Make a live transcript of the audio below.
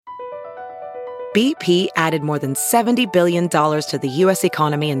BP added more than $70 billion to the U.S.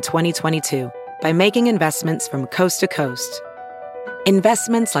 economy in 2022 by making investments from coast to coast.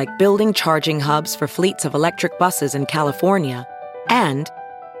 Investments like building charging hubs for fleets of electric buses in California and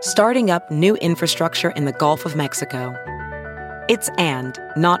starting up new infrastructure in the Gulf of Mexico. It's and,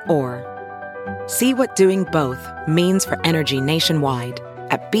 not or. See what doing both means for energy nationwide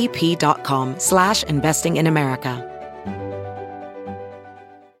at bp.com/investing in America.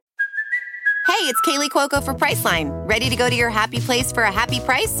 Hey, it's Kaylee Cuoco for Priceline. Ready to go to your happy place for a happy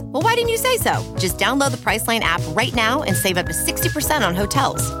price? Well, why didn't you say so? Just download the Priceline app right now and save up to 60% on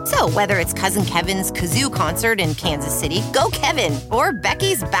hotels. So whether it's Cousin Kevin's Kazoo Concert in Kansas City, go Kevin, or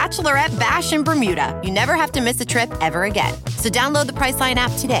Becky's Bachelorette Bash in Bermuda, you never have to miss a trip ever again. So download the Priceline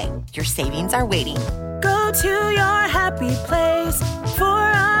app today. Your savings are waiting. Go to your happy place for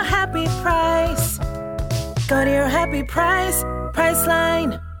a happy price. Go to your happy price,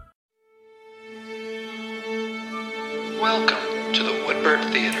 Priceline. Welcome to the Woodbird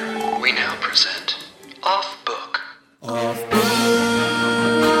Theater. We now present Off Book. Off Book,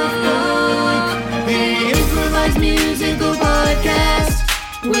 the improvised musical podcast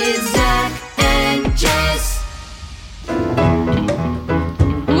with Zach and Jess.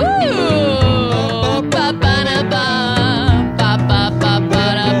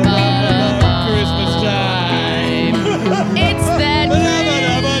 Christmas time. It's that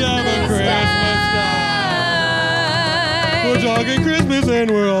We're talking Christmas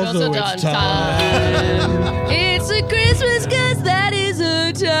and we're also it's time. It's a Christmas 'cause that is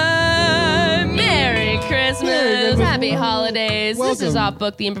a time. Merry Christmas. Happy holidays. This is Welcome. Off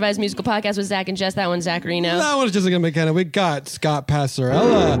Book, the improvised musical podcast with Zach and Jess. That one's Zacharino. That one's Jessica McKenna. We got Scott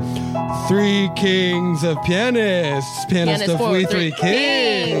Passarella, three kings of pianists. Pianist of for We Three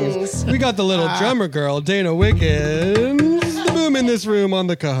Kings. We got the little drummer girl, Dana Wiggins. The boom in this room on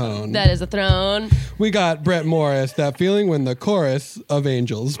the cajon. That is a throne. We got Brett Morris, that feeling when the chorus of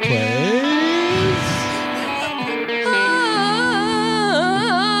angels plays.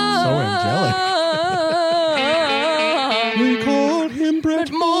 So angelic. We called him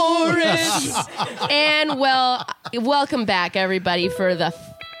Brett Morris. And welcome back, everybody, for the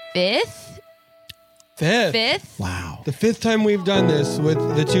fifth. Wow. The fifth time we've done this with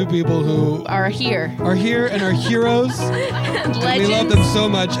the two people who Are here. are here and are heroes. Legends. We love them so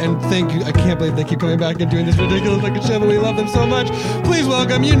much, and thank you. I can't believe they keep coming back and doing this ridiculous looking show, but we love them so much. Please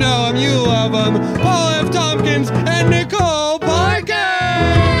welcome, you know them, you love them, Paul F. Tompkins and Nicole Parker.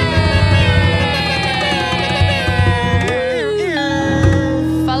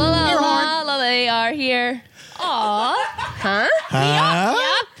 They are here. Aw. Huh? Huh?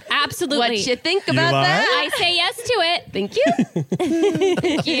 Yep, absolutely. What you think about love that? I say yes to it. Thank you.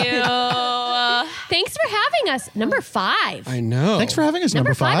 Thank you. Thanks for having us. Number 5. I know. Thanks for having us,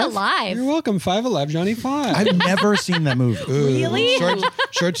 number 5 5. alive. You're welcome. 5 Alive, Johnny 5. I've never seen that movie. Really?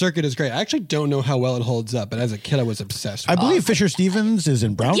 Short Circuit is great. I actually don't know how well it holds up, but as a kid, I was obsessed with I believe Fisher Stevens is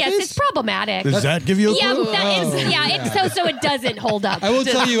in Brownface. Yes, it's problematic. Does that give you a Yeah, clue? that is. Yeah, so it doesn't hold up. I will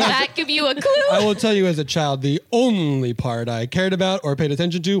Does tell you. that give you a clue? I will tell you as a child, the only part I cared about or paid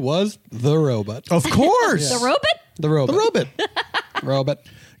attention to was the robot. Of course. The robot? The robot. The robot. Robot.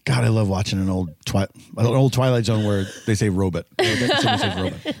 God, I love watching an old Twilight Zone where they say robot. Someone says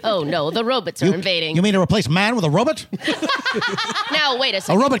robot. Oh no, the robots are invading. You mean to replace man with a robot? Now wait a A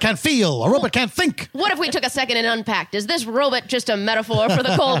second. robot can't feel. A robot can't think. What if we took a second and unpacked? Is this robot just a metaphor for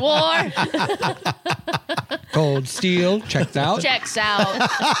the Cold War? Cold Steel checks out. Checks out.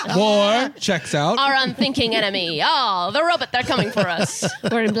 War checks out. Our unthinking enemy. Oh, the robot, they're coming for us.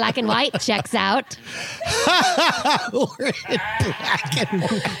 We're in black and white. Checks out. We're in black and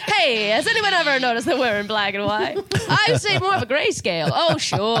white. Hey, has anyone ever noticed that we're in black and white? I would say more of a grayscale. Oh,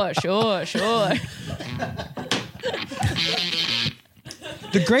 sure.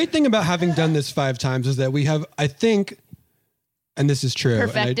 The great thing about having done this 5 times is that we have, I think, and this is true.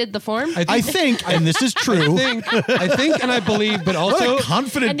 Perfected the form? I think, and this is true. I think, and I believe, but What also, a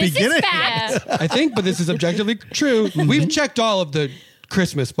confident And this beginning. is fact. I think, but this is objectively true. We've checked all of the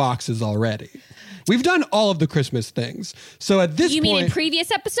Christmas boxes already. We've done all of the Christmas things. So at this You point, mean in previous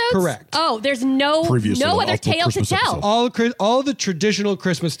episodes? Correct. Oh, there's no Previously on other Off Book tale to Christmas tell. episode. all the traditional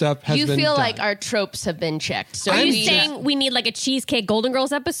Christmas stuff has You been feel done. like our tropes have been checked. So Are you we- saying we need like a Cheesecake Golden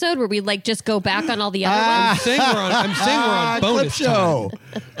Girls episode where we like just go back on all the other I'm saying we're on bonus clip show.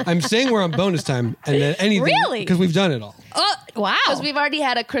 time. I'm saying we're on bonus time, and then anything Really? because we've done it all. Oh, wow. Because we've already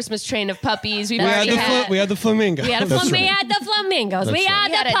had a Christmas train of puppies. We had the flamingos. We had the flamingos. We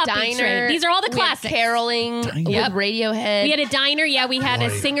had the puppy diner. train. These are all the classics. We had caroling with Radiohead. We had a diner. Yeah, we had a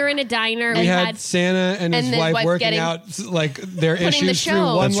singer in a diner. We had Santa and his wife working out like their issues through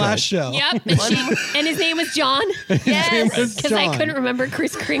one last show. Yep. And his name was John. Yes. Because I couldn't remember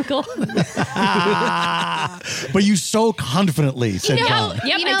Kris Kringle. But you so confidently said John.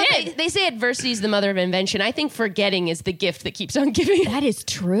 Yep, I did. They say adversity is the mother of invention. I think forgetting is the gift that keeps on giving. That is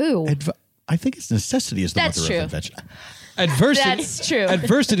true. I think it's necessity is the That's mother true. of invention. Adversity. That's true.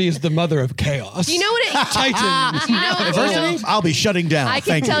 Adversity is the mother of chaos. You know what it Titans. Adversity? I'll be shutting down. I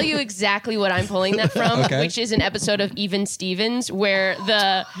can Thank tell you. you exactly what I'm pulling that from, Okay. which is an episode of Even Stevens, where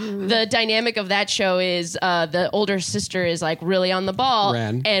the dynamic of that show is the older sister is like really on the ball.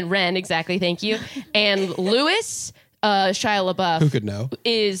 Ren, exactly, thank you. And Lewis, Shia LaBeouf, Who could know?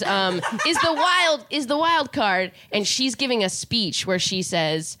 is the wild card, and she's giving a speech where she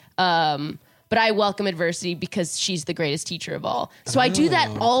says, but I welcome adversity because she's the greatest teacher of all. So I do that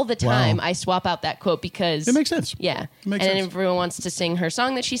all the time. Wow. I swap out that quote because It makes sense. Yeah. It makes and sense. everyone wants to sing her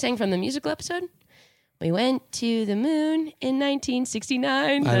song that she sang from the musical episode. We went to the moon in 1969. I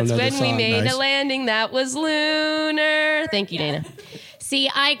don't That's know when the we song. made Nice. a landing that was lunar. Thank you, Dana. See,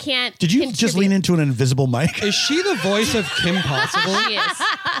 I can't. Did you just lean into an invisible mic? Is she the voice of Kim Possible? She is.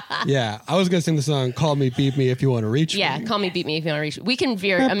 Yeah, I was gonna sing the song "Call Me, Beat Me" if you want to reach Yeah, me. call me, beat me if you want to reach. We can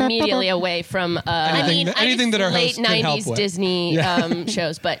veer immediately away from anything that our late host can help 90s with. Disney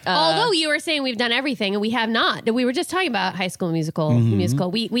shows. But Although you were saying we've done everything, and we have not. We were just talking about High School Musical.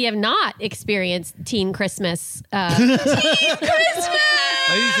 We have not experienced Teen Christmas. Ladies and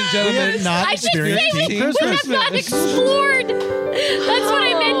We gentlemen, have not I should say experienced we, Teen we Christmas. have not explored. That's what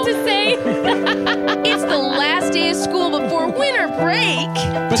I meant to say. it's the last day of school before winter break.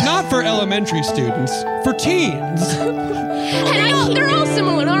 but not for elementary students, for teens. And they're all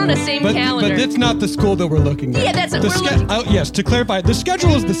similar. They're on the same But calendar. that's not the school that we're looking at. Yeah, that's what the we're looking- Yes, to clarify, the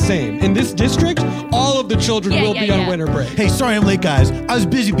schedule is the same. In this district, all of the children Yeah, will yeah, be on yeah. winter break. Hey, sorry I'm late, guys. I was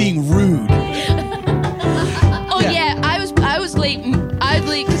busy being rude. I was late. I was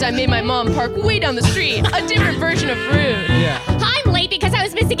late because I made my mom park way down the street. A different version of rude. Yeah. I'm late because I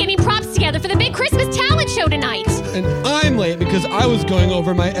was busy getting props together for the big Christmas talent show tonight. And I'm late because I was going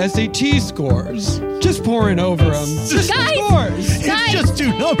over my SAT scores. Just pouring over them. Just the Guys! scores. It's just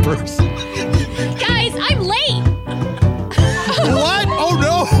two numbers. Guys, I'm late. What? Oh,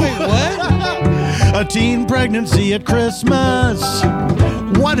 no. Wait, what? A teen pregnancy at Christmas.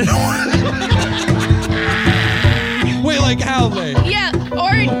 What? Wait, like how late? Yeah.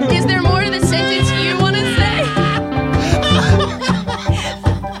 Or is there more to the sentence you want to say?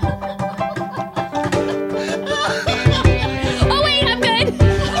 Oh wait, I'm good.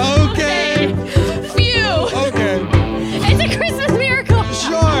 Okay. Phew. Okay. It's a Christmas miracle.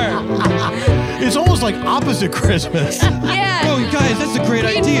 Sure. It's almost like opposite Christmas. Yeah. Oh, guys, that's a great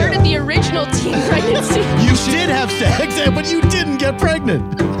We idea. inverted the original teen pregnancy. You did have sex, but you didn't get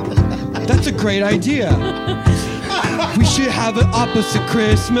pregnant. That's a great idea. We should have an opposite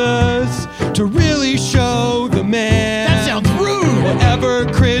Christmas to really show the man. That sounds rude. Whatever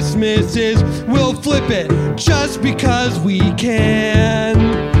Christmas is, we'll flip it just because we can.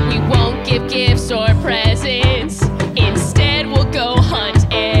 We won't give gifts or presents. Instead, we'll go hunt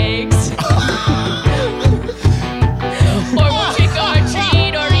eggs. Or we'll trick or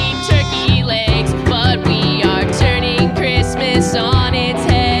treat or eat turkey legs. But we are turning Christmas on its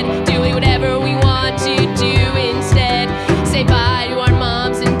head, doing whatever we want to do instead. Say bye to our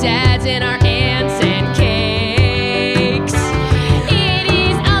moms and dads and our aunts and cakes. It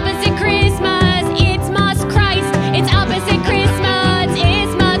is opposite Christmas. It's Must Christ. It's opposite Christmas.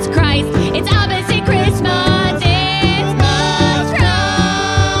 It's Must Christ. It's opposite Christmas. It's Must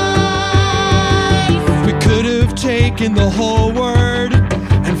Christ. We could have taken the whole word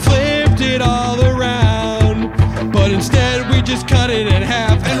and flipped it all around. But instead, we just cut it in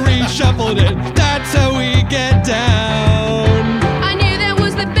half and reshuffled it. That's how we get down. I knew that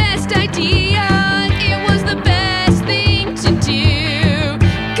was the best idea. It was the best thing to do.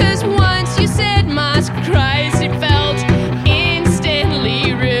 'Cause once you said Must Christ, it felt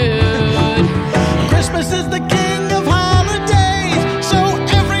instantly rude. Christmas is the king of holidays, so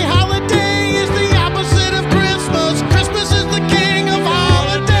every holiday is the opposite of Christmas. Christmas is the king of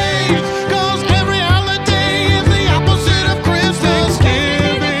holidays, 'cause every holiday is the opposite of Christmas.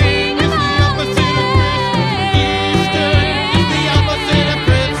 Thanksgiving is the opposite of Christmas.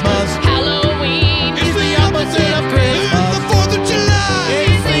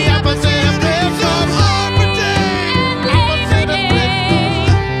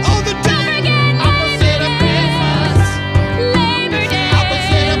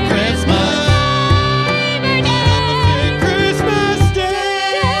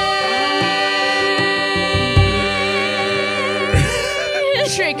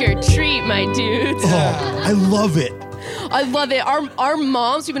 I love it. I love it. Our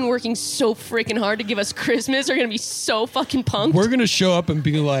moms who've been working so freaking hard to give us Christmas are gonna be so fucking punked. We're gonna show up and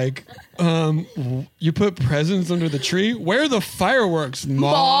be like, you put presents under the tree? Where are the fireworks,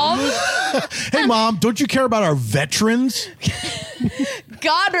 Mom? Hey, Mom, don't you care about our veterans?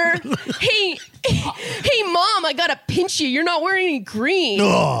 Got her. Hey, Mom, I gotta pinch you. You're not wearing any green.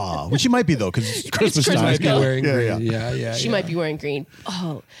 Oh, well, she might be, though, because it's Christmas She time. might be wearing Yeah, green. Yeah. She might be wearing green.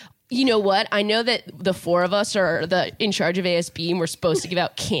 Oh, you know what? I know that the four of us are in charge of ASB and we're supposed to give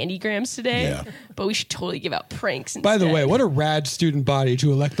out candygrams today. Yeah. But we should totally give out pranks instead. By the way, what a rad student body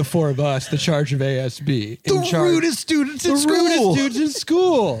to elect the four of us the charge of ASB. The rudest students in school. The rudest students in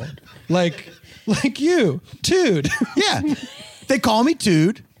school. Like you, Tude. Yeah. They call me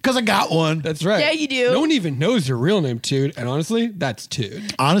Tude because I got one. That's right. Yeah, you do. No one even knows your real name, Tude. And honestly, that's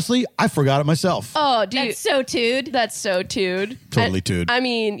Tude. Honestly, I forgot it myself. Oh, dude. That's so Tude. That's so Tude. Totally And- Tude. I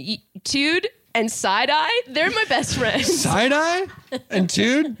mean, Tude and Side-Eye, they're my best friends. Side-Eye and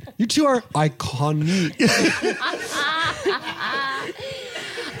Tude, you two are iconic.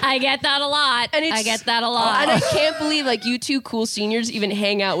 I get that a lot. And it's- I get that a lot. And I can't believe like you two cool seniors even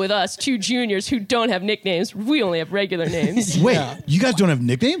hang out with us, two juniors who don't have nicknames. We only have regular names. Wait, Yeah. you guys don't have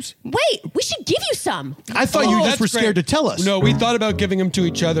nicknames? Wait, we should give you some. I thought you Oh, just that's were scared great. to tell us. No, we thought about giving them to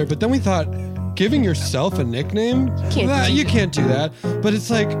each other, but then we thought, giving yourself a nickname? You can't do that. But it's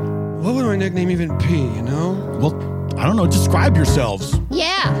like, what would our nickname even be, you know? Well, I don't know. Describe yourselves.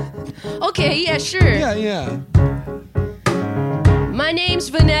 Yeah. Okay, yeah, sure. Yeah. My name's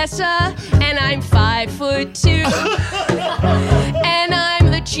Vanessa, and I'm 5'2". And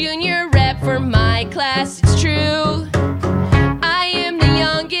I'm the junior rep for my class, it's true. I am the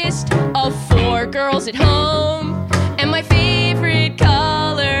youngest of 4 girls at home, and my favorite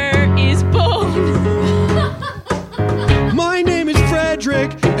color is bone. My name is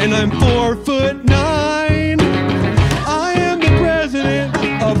Frederick, and I'm 4'9". I am the president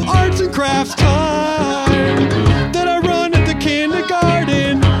of Arts and Crafts Time that I run at the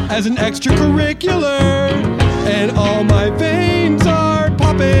kindergarten as an extracurricular, and all my veins are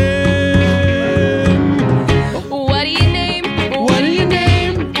popping. What do you name? What do you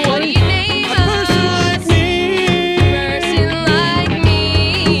name? What do you name? A person like me. Person like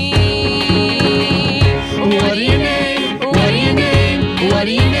me. What do you name? What do you name? What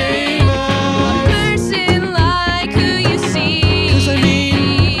do you name us? Person like who you see. 'Cause I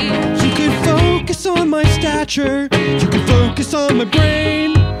mean, you can focus on my stature, you can focus on my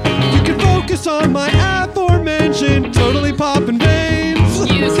brain, you can focus on my aforementioned totally poppin' veins.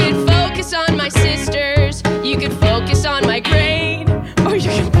 You could focus on my sisters. You could focus on my grade. Or you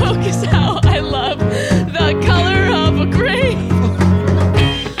can focus how I love the color of a grape.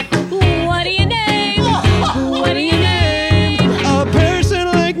 What do you name? What do you name? A person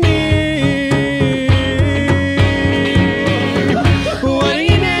like me. What do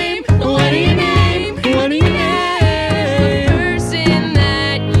you name? What do you name? What do you name? Person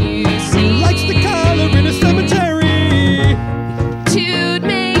that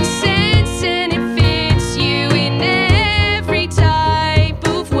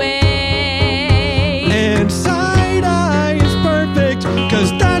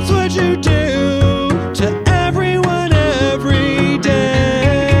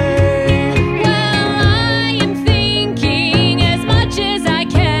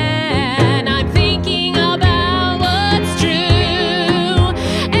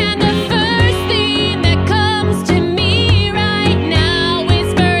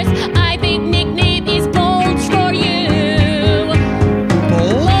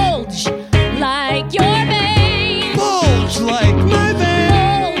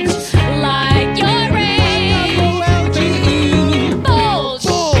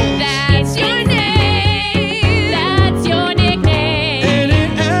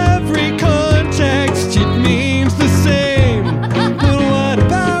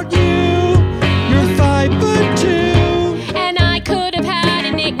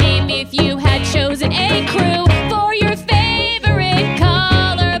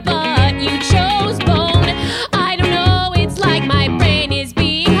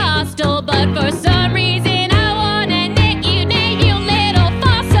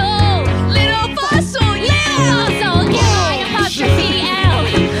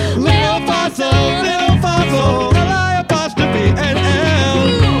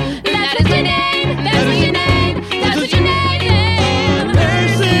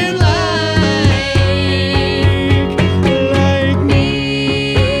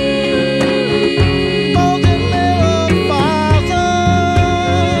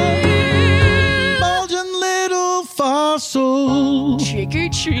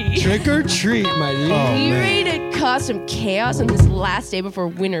cause some chaos on this last day before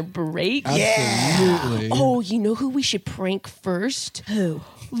winter break? Absolutely. Oh, you know who we should prank first? Who?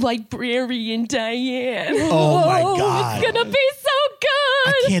 Librarian Diane. Oh, my God. It's gonna be so good.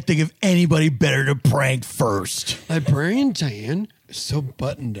 I can't think of anybody better to prank first. Librarian Diane is so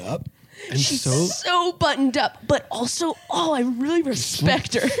buttoned up and She's so. so buttoned up, but also, I really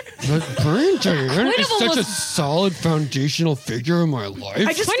respect her. Librarian Diane is of such a almost- solid foundational figure in my life.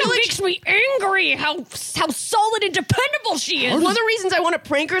 I just feel like makes me angry how solid and dependable she is. One of the reasons I want to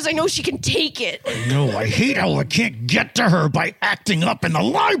prank her is I know she can take it. No, I hate how I can't get to her by acting up in the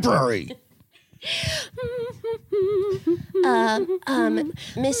library.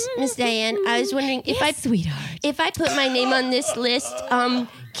 Miss Diane, I was wondering if if I put my name on this list,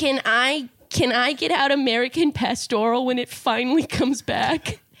 can I get out American Pastoral when it finally comes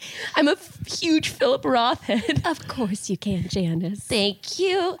back? I'm a huge Philip Roth head. Of course you can, Janice. Thank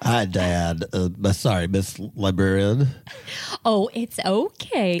you. Hi, Dad. Sorry, Miss Librarian. Oh, it's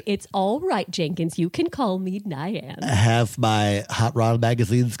okay. It's all right, Jenkins. You can call me Diane. Have my Hot Rod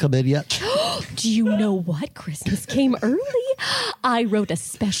magazines come in yet? Do you know what? Christmas came early. I wrote a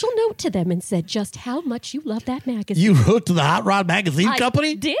special note to them and said just how much you love that magazine. You wrote to the Hot Rod Magazine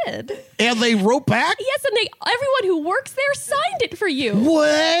Company? I did. And they wrote back? Yes, and everyone who works there signed it for you.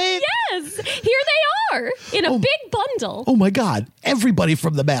 What? Yes, here they are in a big bundle. Oh, my God. Everybody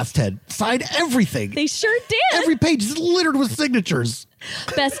from the masthead signed everything. They sure did. Every page is littered with signatures.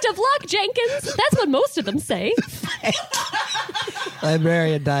 Best of luck, Jenkins. That's what most of them say.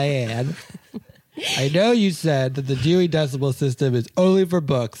 Librarian Diane, I know you said that the Dewey Decimal System is only for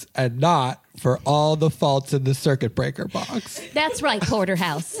books and not for all the faults in the circuit breaker box. That's right,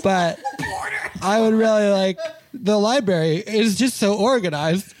 Porterhouse. But I would really like... The library is just so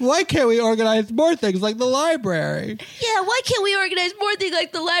organized. Why can't we organize more things like the library? Yeah, why can't we organize more things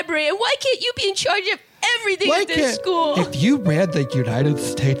like the library? And why can't you be in charge of everything at this school? If you ran the United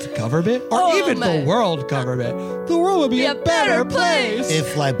States government, or even the world government, the world would be a better place.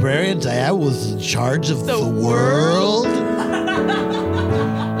 If Librarian Diane was in charge of the world?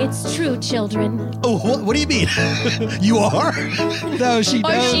 It's true, children. Oh, what do you mean? You are? No, she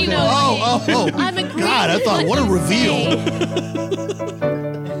knows. She it. knows. Oh. I'm agreeing. God, I with thought, what a you reveal.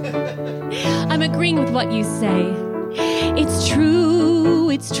 say. I'm agreeing with what you say. It's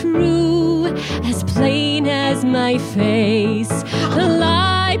true, as plain as my face. The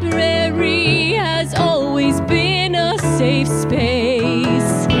library has always been a safe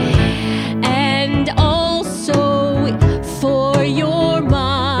space. And also for your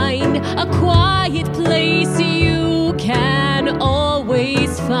mind, a quiet place you can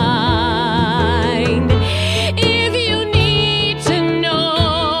always find. If you need to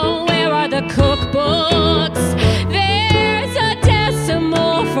know where are the cookbooks, there's a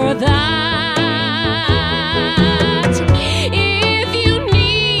decimal for that. If you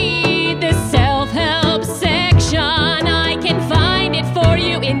need the self-help section, I can find it for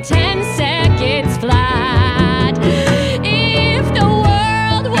you in 10 seconds flat. If the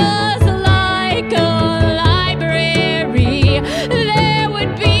world was like a library, there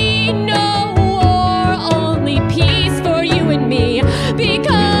would be no war, only peace for you and me.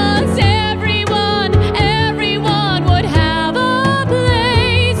 Because everyone would have a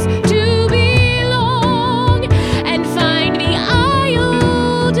place to belong and find the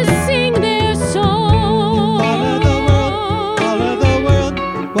aisle to sing their song. All of the world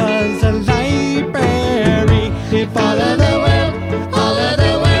was a library. If all of the world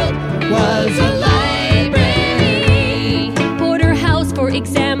was a Library. Porterhouse, for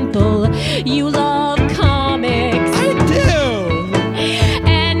example, you love comics. I do.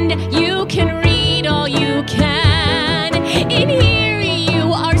 And you can read all you can. In here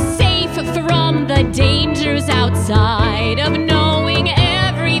you are safe from the dangers outside of knowing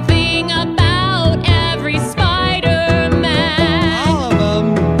everything about every Spider-Man. All of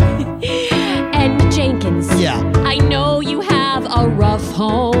them. And Jenkins, Yeah. I know you have a rough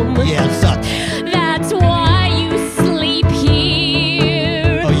home. Yeah, it sucks. That's why you sleep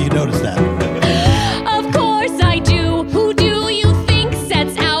here. Oh, you noticed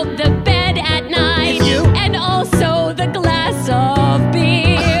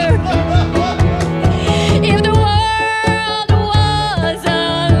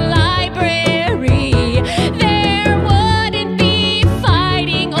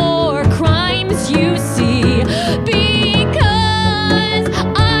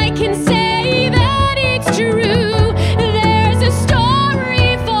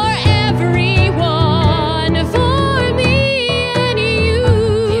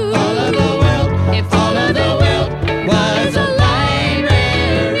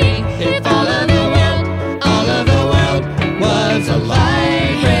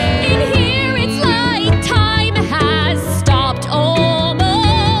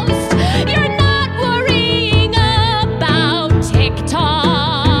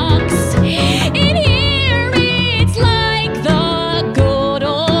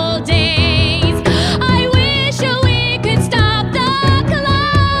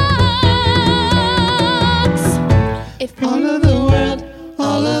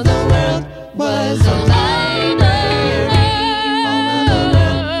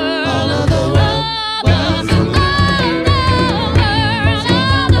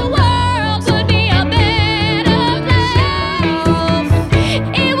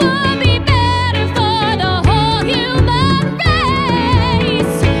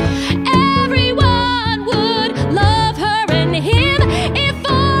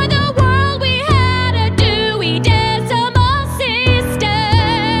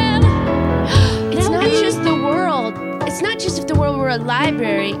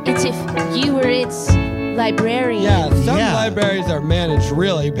It's if you were its librarian. Yeah, some libraries are managed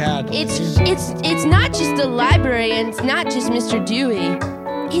really badly. It's not just the library, and it's not just Mr. Dewey.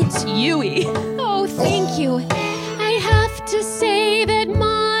 It's Yui. Oh, thank you. I have to say that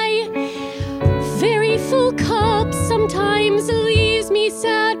my very full cup sometimes leaves me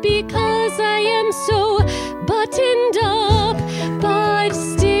sad because I am so buttoned up, but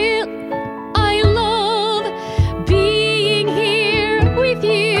still I love being here with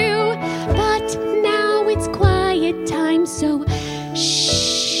you. But now it's quiet time, so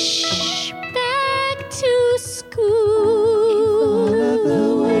shh, back to school.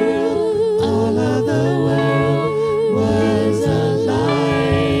 All of the world was a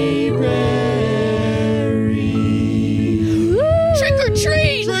library. Trick or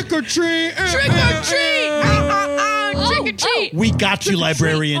treat! Trick or treat! Trick or treat! Trick or treat! We got you,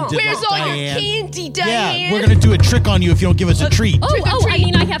 librarian Where's all Diane. your candy, Diane? Yeah, we're gonna do a trick on you if you don't give us a treat. I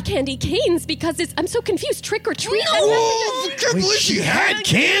mean, I have candy canes because I'm so confused. Trick or treat? Oh, I can't believe she had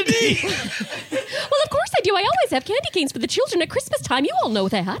candy. Well, of course I do. I always have candy canes for the children at Christmas time. You all know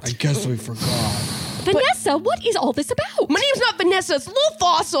that. I guess we forgot. Vanessa, what is all this about? My name's not Vanessa, it's Lil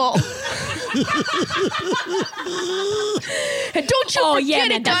Fossil. And don't you forget yeah,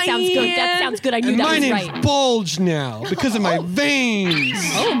 man, it, that Diane. sounds good. That sounds good. I knew And that my was name's right. Bulge now because of my veins.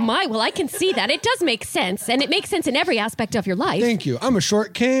 Oh my, well, I can see that. It does make sense, and it makes sense in every aspect of your life. Thank you. I'm a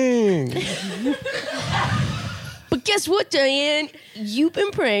short king. But guess what, Diane? You've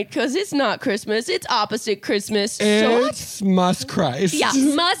been pranked because it's not Christmas. It's opposite Christmas. It's Must Christ. Yeah,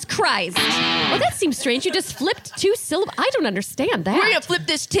 must Christ. Well, that seems strange. You just flipped two syllables. I don't understand that. We're going to flip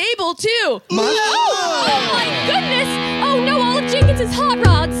this table, too. Oh my goodness! Oh no, all of Jenkins' hot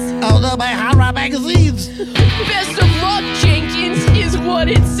rods. Oh, no, my Hot Rod magazines. Best of luck, Jenkins, is what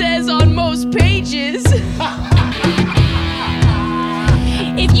it says on most pages.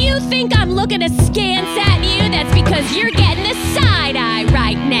 If you think I'm looking askance at you, that's because you're getting a side eye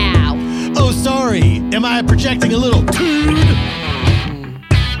right now. Oh, sorry. Am I projecting a little?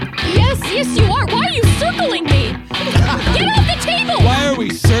 Yes, you are. Why are you circling me? Get off the table! Why are we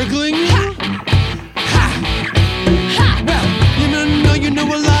circling you? Well, you know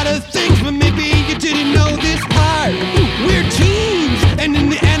a lot of things, but maybe you didn't know this part. We're teens, and in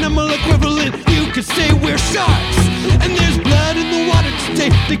the animal equivalent, you could say we're sharks. And there's blood in the water today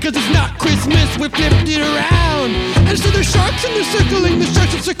because it's not Christmas. We flipped it around, and so there's sharks and they're circling. The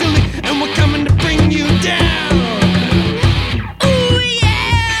sharks are circling, and we're coming to bring you down. Ooh,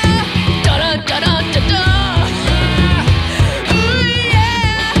 yeah! Da-da-da-da-da-da! Ooh,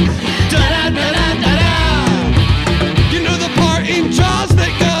 yeah! Da-da-da-da-da-da. You know the part in Jaws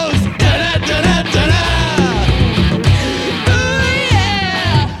that goes da-da-da-da-da-da. Ooh,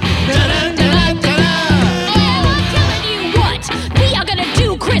 yeah! Da-da-da-da-da-da. Oh, I'm telling you what, we are gonna do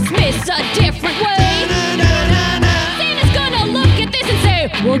Christmas a different way. Santa's gonna look at this and say,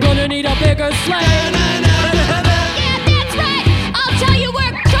 we're gonna need a bigger sleigh. Yeah, that's right. I'll tell you,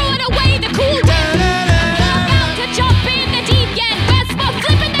 we're throwing away the cool dip. We're about to jump in the deep end. Vespa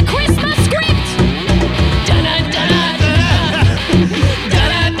flipping the Christmas script. Da-da-da-da-da!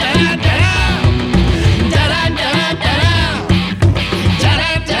 Da-da-da-da-da!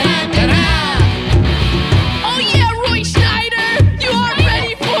 Da-da-da-da-da! Oh yeah, Roy Schneider! You are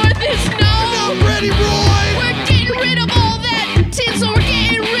ready for this now? I'm ready, Roy. We're getting rid of all that tinsel. We're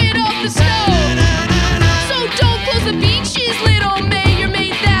getting rid of the snow. So don't close the beaches, little Mayor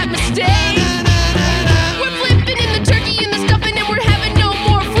made that mistake. We're flipping in the turkey and the stuffing, and we're having no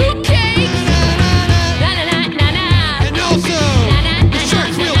more fruitcake. Na-na-na-na-na. And also, the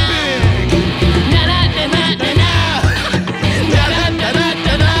shark's real big.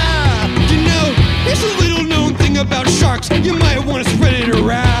 You know, here's a little known thing about sharks. You might want to spread it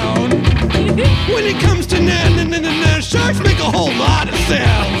around. When it comes to na-na-na-na-na, sharks make a whole lot of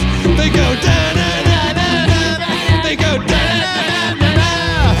sounds. They go da-na-na-na-na. They go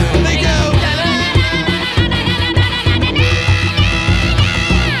da-na-na-na-na. They go.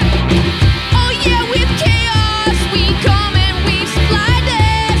 Oh yeah, with chaos we come and we supply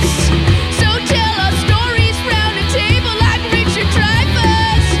this. So tell us stories round the table like Richard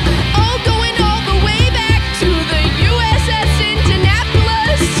Dreyfuss. Oh, going all the way back to the USS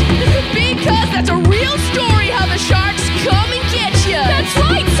Indianapolis. Because that's a real story how the sharks come and get you. That's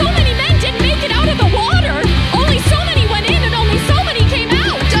right. So many men didn't make it out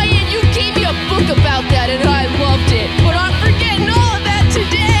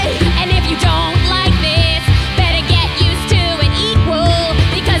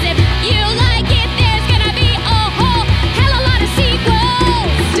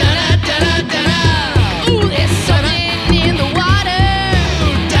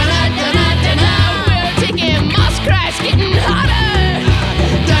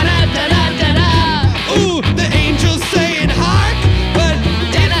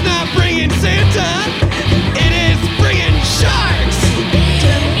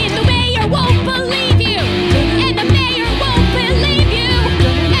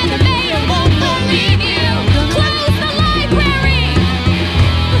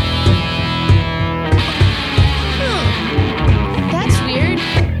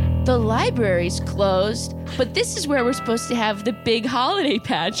The library's closed, but this is where we're supposed to have the big holiday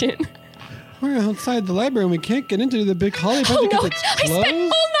pageant. We're outside the library and we can't get into the big holiday Oh pageant no, because it's I closed. spent all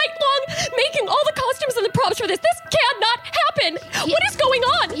night long making all the costumes and the props for this. This cannot happen. What is going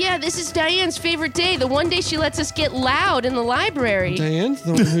on? Yeah, this is Diane's favorite day, the one day she lets us get loud in the library. Diane's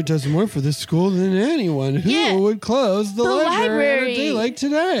the one who does more for this school than anyone. Who Yeah. would close the library on a day like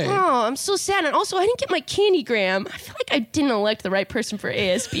today? Oh, I'm so sad. And also, I didn't get my candygram. I feel like I didn't elect the right person for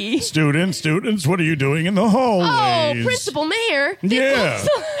ASB. Students, what are you doing in the hallways? Oh, Principal Mayor. Yeah.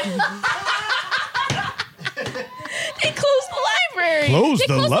 They closed the library. Close They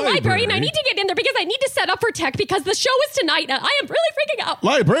the closed the library, library. and I need to get in there because I need to set up for tech because the show is tonight, and I am really freaking out.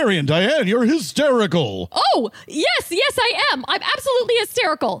 Librarian Diane, you're hysterical. Oh, yes, I am. I'm absolutely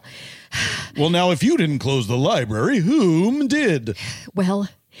hysterical. Well, now, if you didn't close the library, whom did? Well,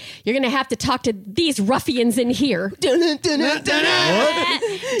 you're going to have to talk to these ruffians in here. This isn't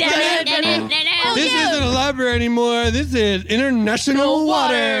a library anymore. This is International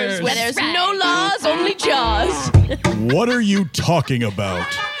Waters. Where there's no laws, only jaws. What are you talking about?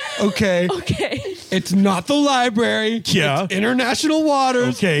 Okay. It's not the library. Yeah. It's International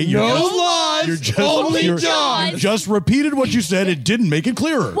Waters. Okay, No laws. Only jaws. You just repeated what you said. It didn't make it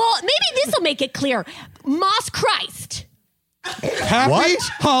clearer. Well, maybe this will make it clear. Moss Christ. Happy What?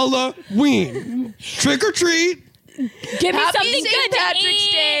 Halloween. Trick or treat. Give me Happy something St. good Patrick's to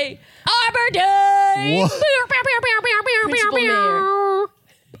eat. Day. Arbor Day. What? Principal Mayor.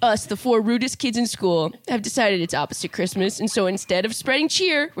 Us, the 4 rudest kids in school, have decided it's opposite Christmas, and so instead of spreading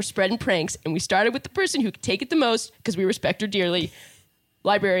cheer, we're spreading pranks. And we started with the person who could take it the most because we respect her dearly,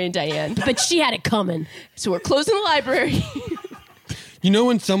 Librarian Diane. But she had it coming. So we're closing the library. You know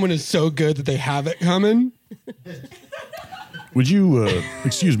when someone is so good that they have it coming? Would you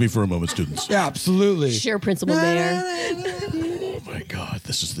excuse me for a moment, students? Yeah, absolutely. Sure, Principal Mayor. Oh, my God.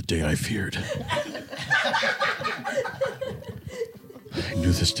 This is the day I feared. I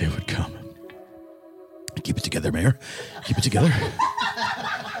knew this day would come. Keep it together, Mayor. Keep it together.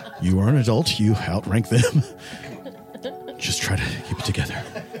 You are an adult. You outrank them. Just try to keep it together.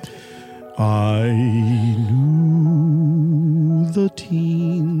 I knew the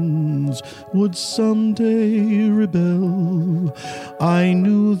teens would someday rebel. I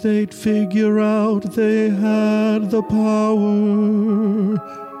knew they'd figure out they had the power.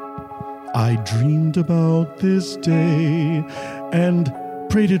 I dreamed about this day and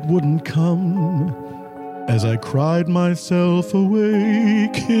prayed it wouldn't come as I cried myself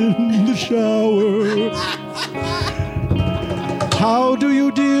awake in the shower. How do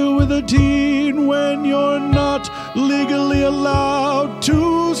you deal with a teen when you're not legally allowed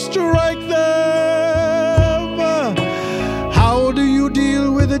to strike them? How do you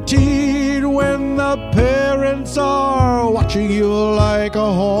deal with a teen when the parents are watching you like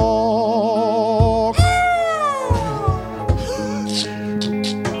a hawk?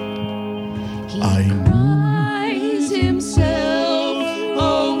 I Eyes himself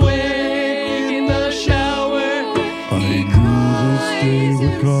awake in the shower.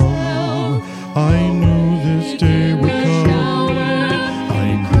 I knew this day would come. I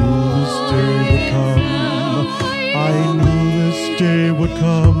knew this day would come. I knew this day would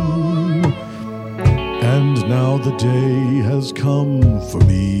come. And now the day has come for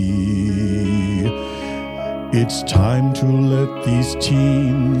me. It's time to let these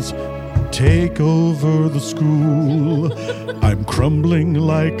teens take over the school. I'm crumbling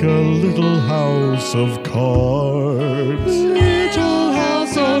like a little house of cards. Little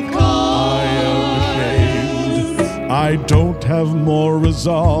house of cards. I am ashamed. I don't have more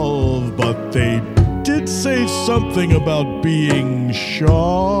resolve, but they did say something about being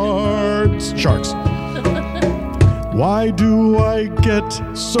sharks. Why do I get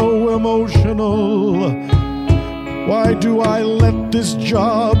so emotional? Why do I let this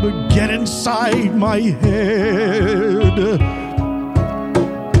job get inside my head?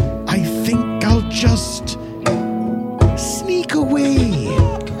 I think I'll just sneak away.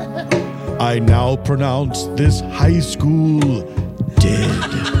 I now pronounce this high school dead.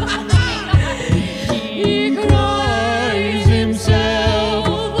 He cries himself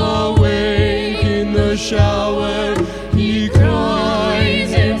awake in the shower. He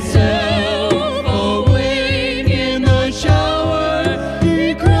cries himself awake in the shower.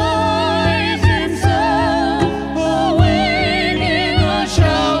 He cries himself awake in the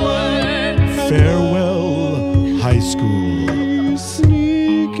shower. Farewell, high school.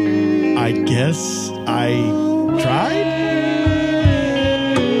 I guess I tried?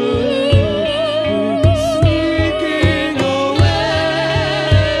 Sneaking away.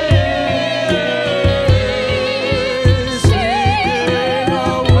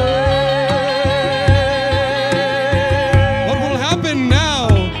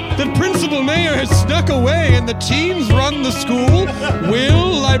 the teens run the school,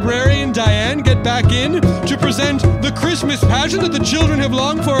 will librarian Diane get back in to present the Christmas pageant that the children have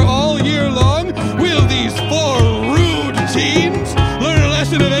longed for all year long? Will these 4 rude teens learn a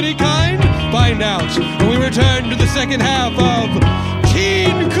lesson of any kind? Find out when we return to the second half of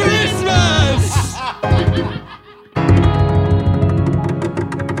Teen Christmas!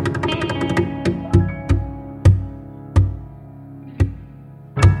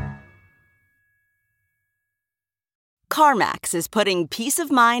 CarMax is putting peace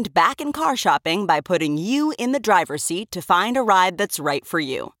of mind back in car shopping by putting you in the driver's seat to find a ride that's right for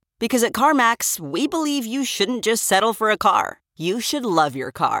you. Because at CarMax, we believe you shouldn't just settle for a car. You should love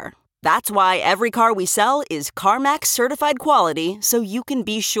your car. That's why every car we sell is CarMax certified quality, so you can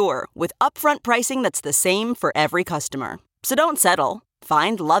be sure with upfront pricing that's the same for every customer. So don't settle.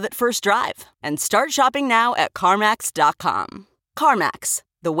 Find love at first drive and start shopping now at CarMax.com. CarMax,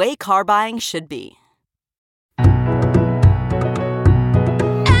 the way car buying should be. And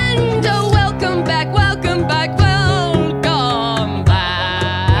welcome back, welcome back, welcome back.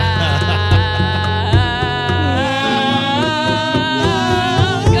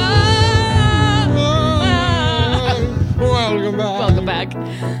 Welcome back. Welcome back.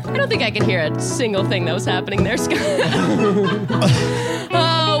 I don't think I could hear a single thing that was happening there, Scott.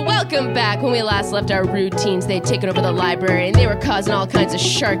 Oh, welcome back. When we last left our rude teens, they'd taken over the library and they were causing all kinds of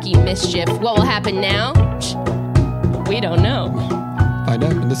sharky mischief. What will happen now? We don't know. Find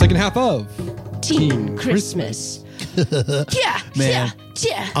out in the second half of Teen Christmas. Man,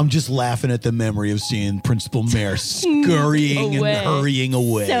 Yeah. I'm just laughing at the memory of seeing Principal Mayor scurrying and hurrying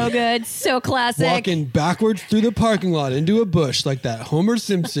away. So good. So classic. Walking backwards through the parking lot into a bush like that Homer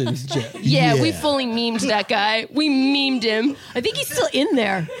Simpson's jet. Yeah, we fully memed that guy. We memed him. I think he's still in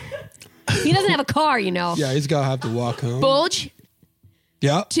there. He doesn't have a car, you know. Yeah, he's got to have to walk home. Bulge,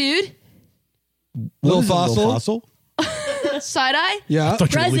 Yeah. Tude, Little What is it, fossil. Little fossil? side eye. Yeah. I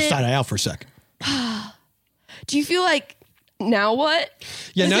thought you were going to Present. side eye out for a second. Do you feel like now what?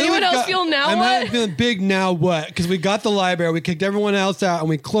 Yeah, Does now that anyone we've else got- feel now I'm what? feeling big now what? Because we got the library, we kicked everyone else out, and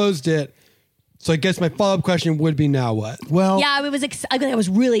we closed it. So I guess my follow-up question would be now what? Well, Yeah, it was. I think it was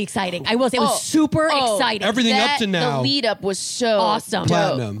really exciting. I will say it was super exciting. Everything up to now. The lead up was so Awesome. dope.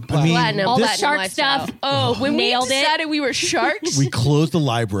 Platinum. I mean, Platinum. All the platinum shark lifestyle. stuff. Oh, when Nailed we it. decided we were sharks. we closed the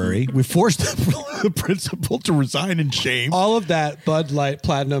library. We forced the principal to resign in shame. All of that Bud Light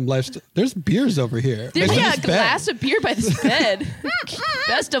Platinum lifestyle. There's beers over here. There's Like, a this bed. glass of beer by this bed.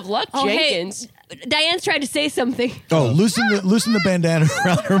 Best of luck, Oh, hey. Jenkins. Diane's trying to say something. Oh, loosen the bandana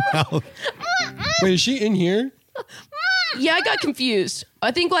around her mouth. Wait, is she in here? Yeah, I got confused.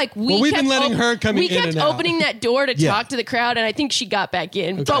 I think like Well, we've been letting her come we in kept and out. opening that door to Yeah. talk to the crowd, and I think she got back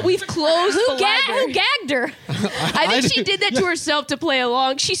in. But we've closed the Who library. gagged her? I think she did that to herself to play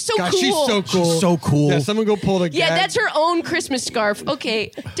along. She's so God, cool. she's so cool. She's so cool. Yeah, someone go pull the Yeah, gag. that's her own Christmas scarf.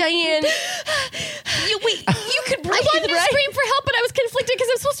 Okay, Diane, you could breathe, I wanted to right? scream for help, but I was conflicted because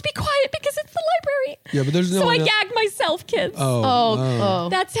I'm supposed to be quiet because it's the library. Yeah, but there's no So I one else. gagged myself, kids. Oh.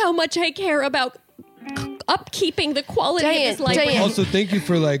 That's how much I care about upkeeping the quality Diane, of this library. Diane. Also, thank you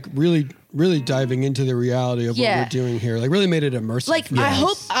for like really diving into the reality of Yeah. what we're doing here. Like really made it immersive. Like,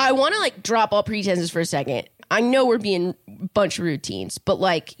 I want to like drop all pretenses for a second. I know we're being a bunch of routines, but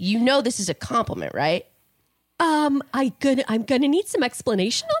like, you know, this is a compliment, right? I'm gonna need some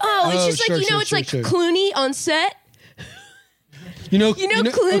explanation on that. Oh, it's Oh, just sure, like, you know, sure, it's sure, like sure. Clooney on set. you know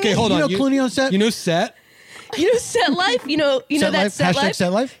Clooney? Okay, hold You on. know Clooney on set? You know set? You know, set life. You know Set that life? set Hashtag life.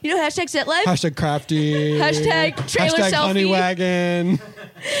 set life? You know hashtag set life. Hashtag crafty. Hashtag trailer Hashtag selfie. honey wagon.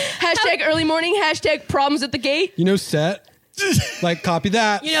 Hashtag early morning. Hashtag problems at the gate. You know set? Like copy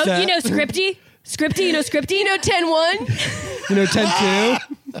that. You know, set. you know, Scripty. You know, Scripty. You know 10-1. You know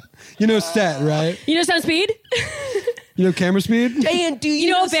 10-2. You know set, right? You know, Sound Speed. You know camera speed? Diane, do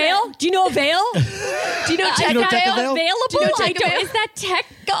You know, Avail. Do you know Avail? Do you know tech Is that Tech avail? Avail? available? Do you know I Tech don't. Avail? Is that tech?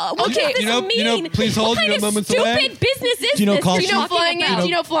 What Okay. does this You know- mean? you know, please hold, what you kind know, of moments stupid away? business is Do you know this? call you're Do you know talking flying in? about? Do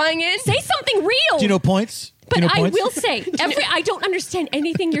you know flying in? Say something real. Do you know points? But Do you know I points? will say, I don't understand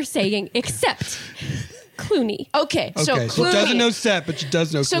anything you're saying except Clooney. Okay, so Okay, she Clooney. doesn't know set, but she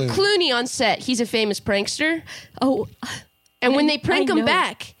does know So Clooney. Clooney on set, he's a famous prankster. Oh, And when they prank I him know.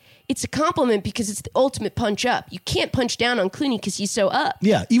 back, it's a compliment because it's the ultimate punch up. You can't punch down on Clooney because he's so up.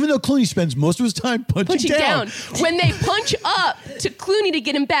 Yeah, even though Clooney spends most of his time punching Down. When they punch up to Clooney to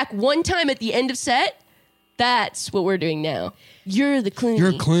get him back one time at the end of set, that's what we're doing now. You're the Clooney.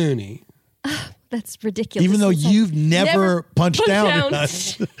 You're Clooney. that's ridiculous. Even though It's you've never punched punched down down. at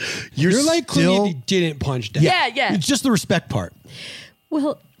us, You're like Clooney still. if he didn't punch down. Yeah. It's just the respect part.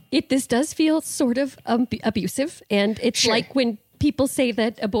 well, this does feel sort of abusive, and it's Sure. like when people say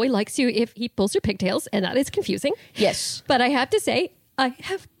that a boy likes you if he pulls your pigtails, and that is confusing. Yes. But I have to say, I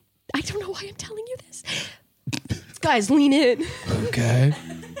don't know why I'm telling you this. Guys, lean in. Okay.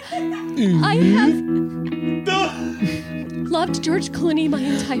 I have loved George Clooney my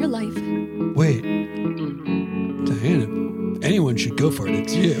entire life. Wait. Diana, anyone should go for it.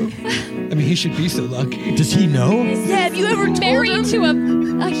 It's you. I mean, he should be so lucky. Does he know? Have you ever married to a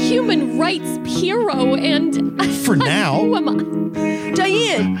human rights hero? And For now. who am I?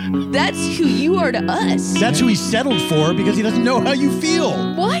 Diane, that's who you are to us. That's who he settled for because he doesn't know how you feel.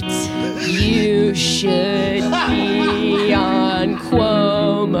 What? You should be on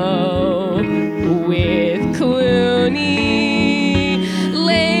Cuomo with Clooney.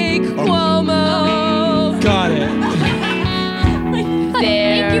 Lake Cuomo. Got it.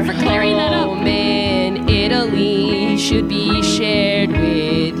 Thank you for clearing that up. Home in Italy should be shared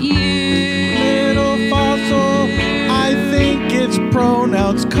with you. Little fossil, I think it's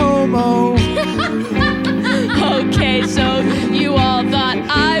pronounced Como. Okay, so you all thought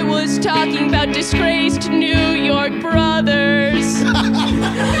I was talking about disgraced New York brothers.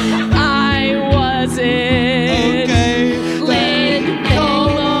 I wasn't. Okay. Lynn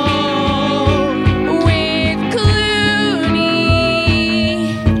Como with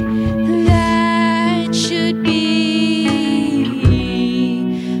Clooney. That should be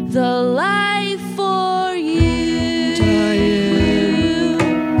the life for you. Diane,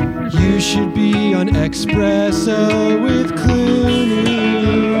 you should be on Espresso with Clooney.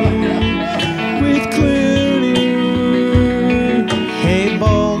 With Clooney. Hey,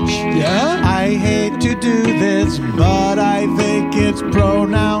 Bulge. Yeah? I hate to do this, but I think it's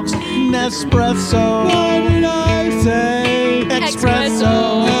pronounced Nespresso. What did I say? Espresso.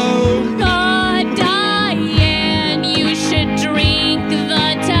 Oh. Diane, you should drink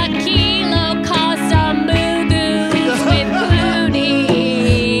the tequila Casamugus with Clooney.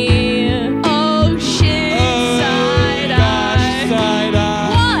 Oceanside eye. Side eye.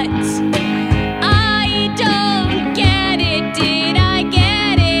 What? I don't get it. Did I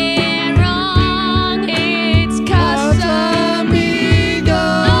get it wrong? It's Casamigos.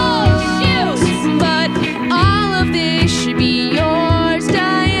 Oh, shoot. But all of this should be yours,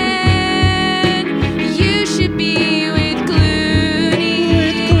 Diane. You should be with Clooney.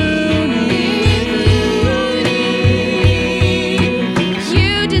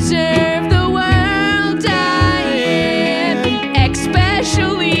 You deserve the world, Diane.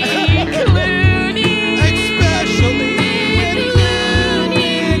 Especially Clooney. Especially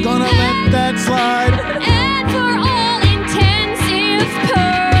Clooney. Gonna let that slide. And for all intensive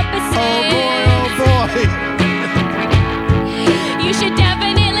purposes, Oh boy. you should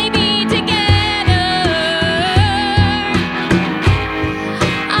definitely be together.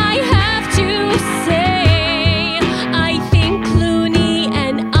 I have to say, I think Clooney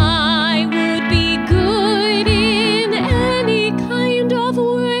and I would be good in any kind of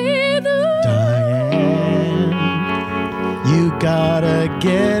weather. Diane, you gotta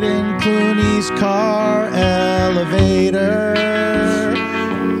get in Clooney's car elevator.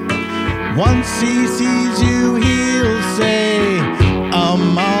 Once he sees you, he'll say, all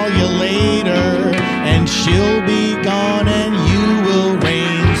you later, and she'll be gone and you will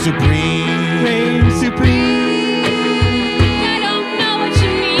reign supreme. Reign supreme. I don't know what you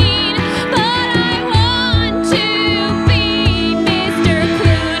mean, but I want to be Mr.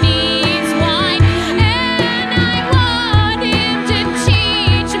 Clooney's wife, and I want him to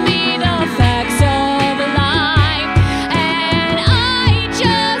teach me the facts of life, and I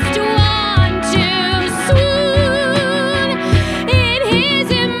just want to swoon in his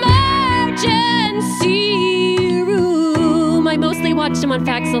emergency room. I mostly watched him on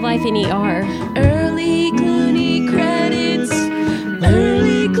Facts of Life in ER. Early Clooney credits.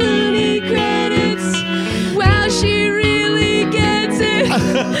 Early Clooney credits. Wow, she really gets it.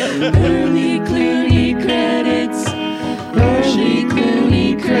 Early Clooney credits. Early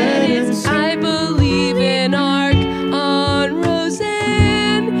Clooney credits. I believe in Arc on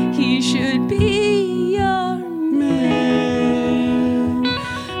Roseanne. He should be your man.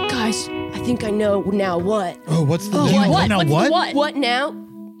 Guys, I think I know now what. Oh, what's the what? Now what? What now?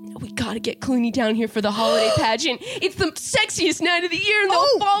 We gotta get Clooney down here for the holiday pageant. It's the sexiest night of the year, and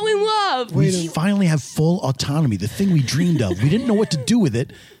they'll fall in love. We finally have full autonomy, the thing we dreamed of. We didn't know what to do with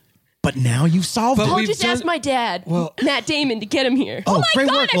it. But now you've solved it. I'll just ask my dad, Matt Damon, to get him here. Oh, my great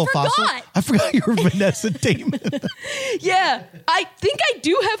God, work, I Will Fossil. forgot. I forgot you were Vanessa Damon. Yeah, I think I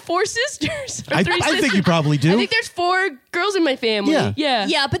do have 4 sisters. Or I 3 think sisters. you probably do. I think there's 4 girls in my family. Yeah.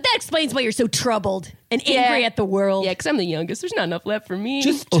 Yeah, but that explains why you're so troubled and angry at the world. Yeah, because I'm the youngest. There's not enough left for me.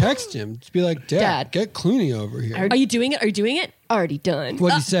 Just text him. Just be like, Dad, get Clooney over here. Are you doing it? Are you doing it? Already done.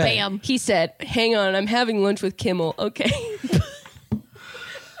 What'd he say? Bam. He said, hang on, I'm having lunch with Kimmel. Okay.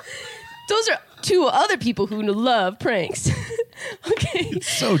 Those are 2 other people who love pranks. Okay.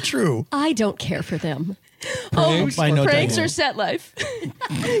 So true. I don't care for them. Pranks? I know pranks Diane. or set life?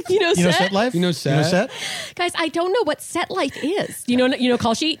 You know Set Life? You know Set? Guys, I don't know what set life is. You know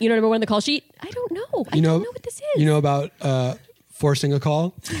call sheet? You know number 1 on the call sheet? I don't know. I don't know what this is. You know about forcing a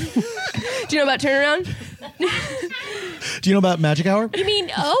call? Do you know about turnaround? Do you know about Magic Hour? You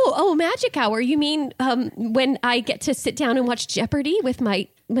mean Magic Hour? You mean when I get to sit down and watch Jeopardy with my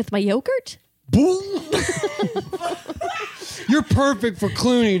yogurt? You're perfect for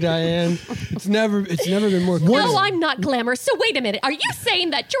Clooney, Diane. It's never been more clear. No, I'm not glamorous. So wait a minute. Are you saying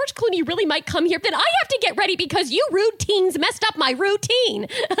that George Clooney really might come here? Then I have to get ready because you rude teens messed up my routine.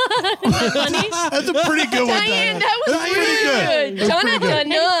 Funny? That's a pretty good one, Diane, that was pretty good. good. Jonathan,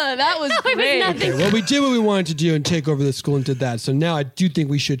 no, that was great. Okay, well, we did what we wanted to do and take over the school and did that. So now I do think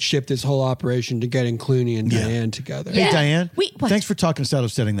we should shift this whole operation to getting Clooney and Diane together. Hey, Diane, What? thanks for talking us out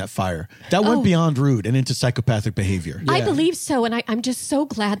of setting that fire. That went beyond rude and into psychopathic behavior. I believe so, and I'm just so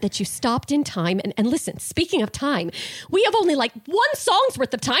glad that you stopped in time. And listen, speaking of time, we have only like 1 song's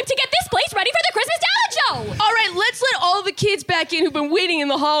worth of time to get this place ready for the Christmas talent show. All right, let's let all the kids back in who've been waiting in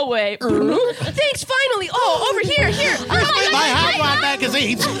the hallway. Thanks, finally. Oh, over here. My Housewife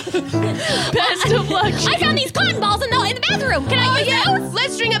magazines. Best of luck. I found these cotton balls in the bathroom. Can I use those?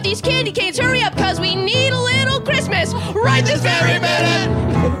 Let's string up these candy canes. Hurry up, because we need a little Christmas right this very minute.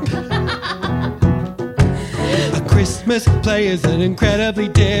 A Christmas play is an incredibly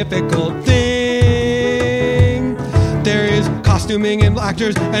difficult thing. There is costuming and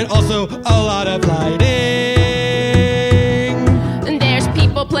actors and also a lot of lighting. And there's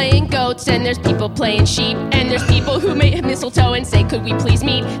people playing goats, and there's people playing sheep, and there's people who make mistletoe and say, could we please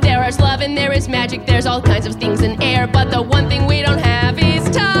meet? There is love and there is magic, there's all kinds of things in air, but the one thing we don't have is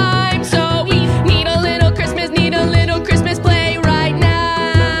time. So we need a little Christmas play right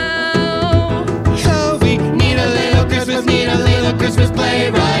now. So we need a little Christmas play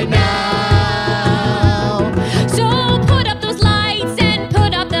right now. So put up those lights and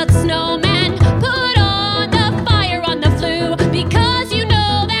put up the snowman. Put on the fire on the flue, because you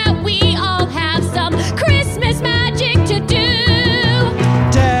know that we all have some Christmas magic to do.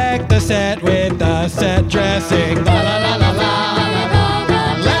 Deck the set with the set dressing. La la la la la.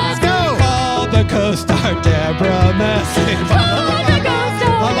 Let's go. Call the co-star Deborah Messing.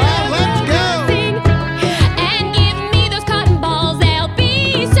 Let's go. And give me those cotton balls. They'll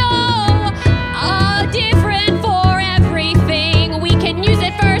be so different for everything. We can use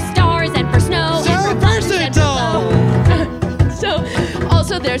it for stars and for snow. So and for buttons and for versatile. So,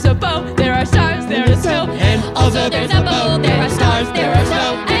 also there's a bow, there are stars, there is snow. And Also there's a bow, there are stars, there are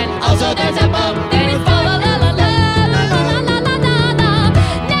snow. And also there's a bow, there is bow. La la la la la la la la la.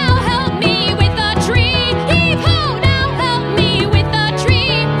 Now help me with the tree. Heave ho! Now help me with the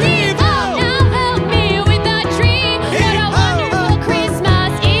tree. Heave ho! Now help me with the tree. What a wonderful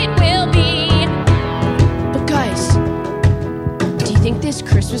Christmas it will be. But guys, do you think this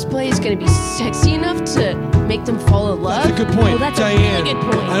Christmas play is going to be sexy enough to make them fall in love? That's a good point, Oh, that's a Diane. really good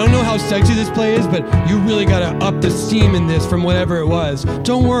point. I don't know how sexy this play is, but you really gotta up the steam in this from whatever it was.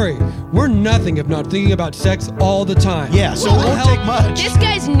 Don't worry, we're nothing if not thinking about sex all the time. Yeah, so it won't take much. This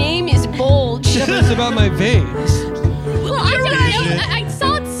guy's name is Bulge. Yeah, but it's about my veins. Well, I don't know. I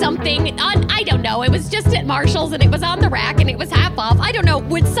saw something on, I don't know. It was just at Marshall's and it was on the rack and it was half off. I don't know.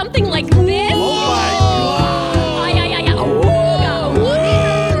 Would something like this? Oh my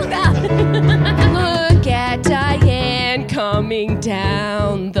Look at Diane coming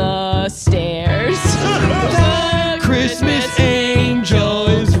down the stairs. The Christmas angel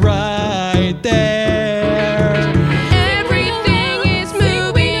is right there. Everything is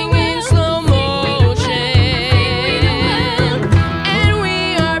moving in slow motion, and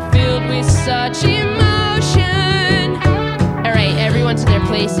we are filled with such emotion. All right, everyone to their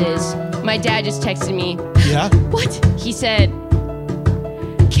places. My dad just texted me. Yeah? What? He said,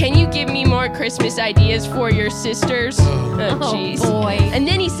 can you give me more Christmas ideas for your sisters? Oh, jeez. boy. And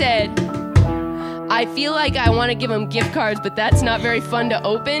then he said, I feel like I want to give him gift cards, but that's not very fun to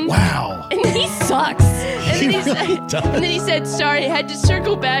open. Wow. And then he sucks. And then really does. And then he said, sorry, I had to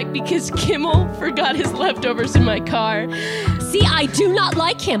circle back because Kimmel forgot his leftovers in my car. See, I do not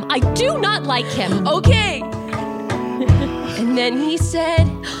like him. I do not like him. Okay. And then he said,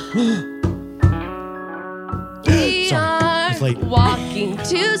 we are it's late. walking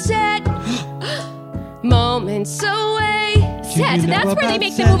to set, moments away. Set, know that's where they about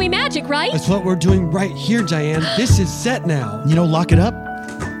make set? the movie magic, right? That's what we're doing right here, Diane. This is set now. You know, lock it up.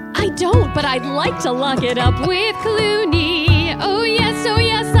 I don't, but I'd like to lock it up with Clooney. Oh yes,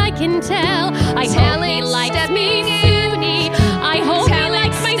 I can tell. I hope he likes me, Clooney. I hope he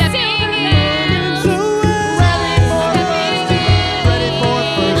likes my singing.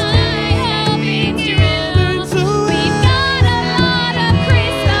 I hope it's true. We've got a lot of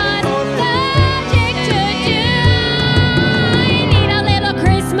Christmas magic to do. Need a little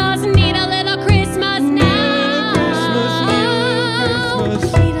Christmas now. Need a little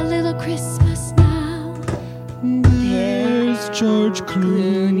Christmas now. There's George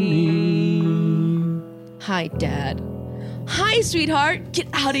Clooney. Hi, Dad. Hi, sweetheart. Get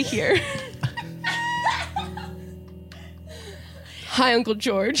out of here. Hi, Uncle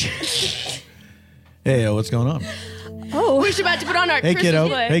George. Hey, what's going on? Oh, We're just about to put on our Hey, Christmas kiddo.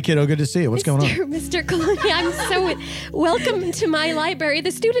 play. Hey, kiddo. Good to see you. What's going on? Mr. Clooney, I'm so welcome to my library. The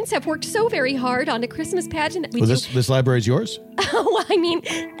students have worked so very hard on a Christmas pageant that we Well, do. this library's yours? Oh, I mean,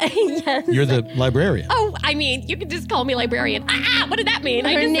 yes. You're the librarian. Oh, I mean, you can just call me librarian. What did that mean?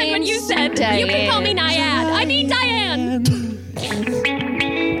 I Her just said what you name's said. You can call me Nyad. I mean Diane.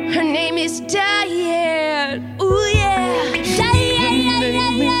 Her name is Diane. Ooh, yeah. Diane.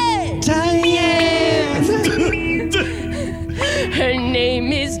 Her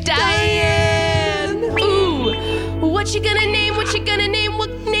name is Diane. Ooh, what you gonna name? What you gonna name? What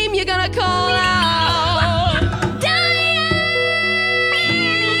name you gonna call out?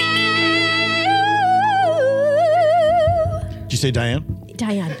 Did you say Diane?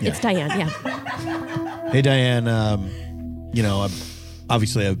 Diane. Yeah. It's Diane, yeah. Hey, Diane. You know,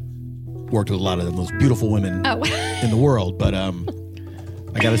 I've worked with a lot of the most beautiful women Oh. in the world, but I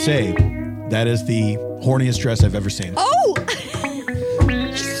gotta say, that is the horniest dress I've ever seen. Oh!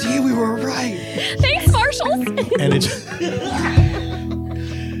 See, we were right. Thanks, Marshalls. And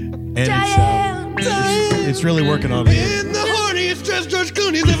it's really working on me. In the horniest dress George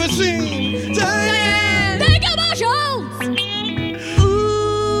Clooney's ever seen. Diane. Thank you, Marshalls.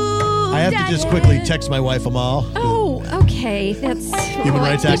 I have to just quickly text my wife Amal. Oh, okay. That's Human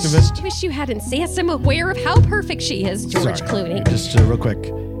rights I activist? Wish you hadn't said. Yes, I'm aware of how perfect she is, George Sorry. Clooney. Just real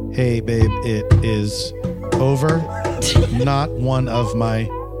quick. Hey, babe, it is over. Not one of my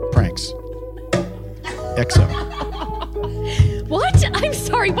pranks. XO. What? I'm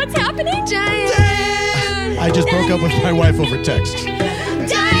sorry. What's happening? Diane. I just broke up with my wife over text.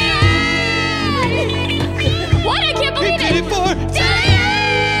 Diane! What? I can't believe it. Diane!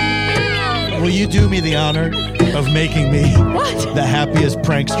 Will you do me the honor of making me What? the happiest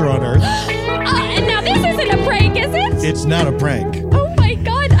prankster on earth? And now this isn't a prank, is it? It's not a prank. Oh my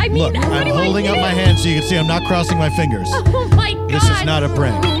God! I mean, Look, what I'm do I holding up do? my hand so you can see I'm not crossing my fingers. Oh my God! This is not a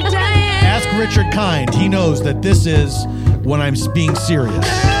prank. Ask Richard Kind. He knows that this is when I'm being serious.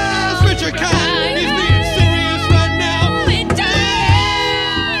 Yes, Richard Kind. He's being serious right now.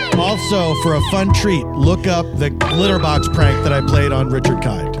 Also, for a fun treat, look up the litter box prank that I played on Richard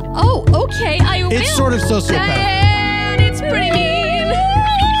Kind. Oh, okay. I will. It's sort of sociopathic. Diane, it's pretty mean.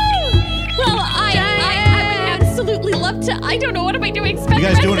 Well, I would absolutely love to. I don't know. What am I doing? Spend You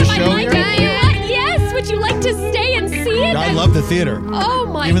guys the doing rest a of my show life here? with you? Yes. Would you like to stay and see it? I love the theater. Oh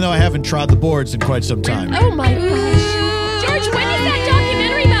my. Even though I haven't trod the boards in quite some time. Oh my gosh. George, when is that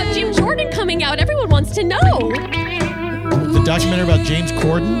documentary about Jim Jordan coming out? Everyone wants to know. The documentary about James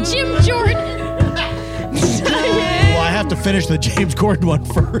Corden? Jim Jordan. Well, I have to finish the James Corden one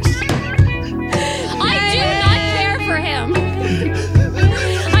first. I do not care for him.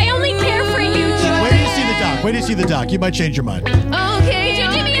 I only care for you, George. Wait till you see the doc. Wait till you see the doc. You might change your mind. Okay,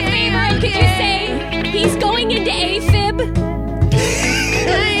 could you do me a favor? Could you say he's going into AFib?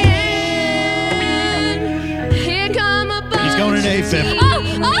 Here come a bunch. He's going into AFib.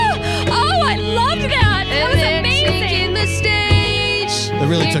 Oh, I loved that. That was amazing. Taking the stage. That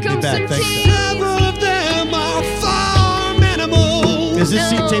really took me back. Thanks. Several of them are farm animals. Is this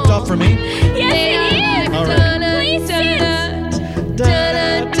seat taped off for me? Yes, it is. All right. Please sit.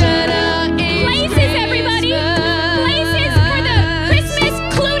 Places, everybody. Places for the Christmas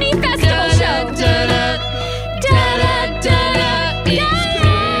Clooney Festival show.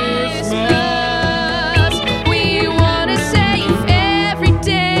 We wanna say every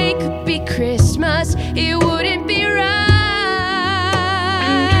day could be Christmas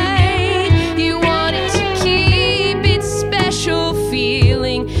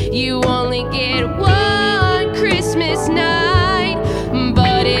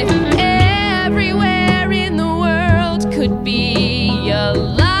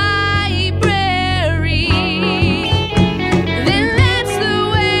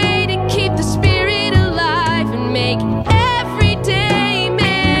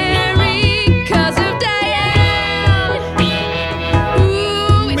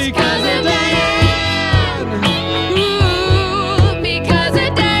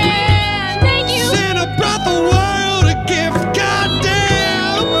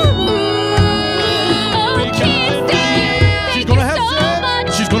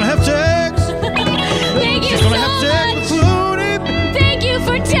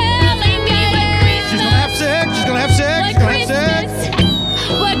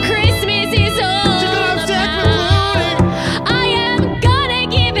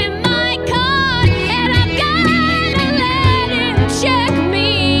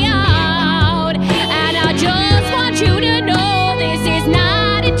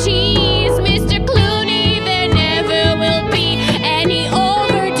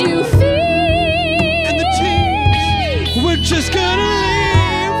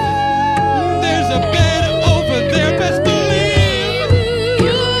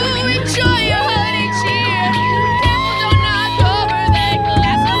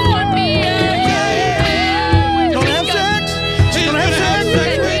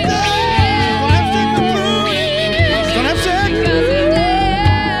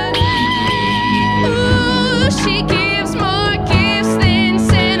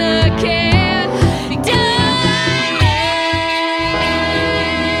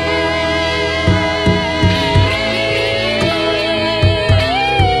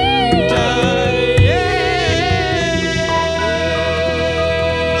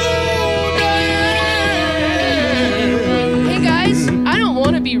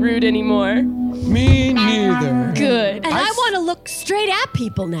rude anymore. Me neither. Good. And I want to look straight at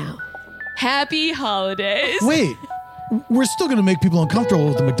people now. Happy holidays. Wait, we're still going to make people uncomfortable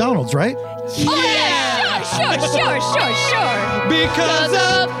with the McDonald's, right? Oh, yeah. Sure. Because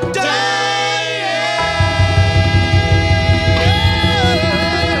of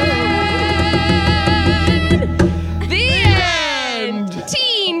The end.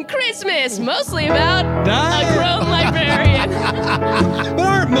 Teen Christmas, mostly about a grown librarian. But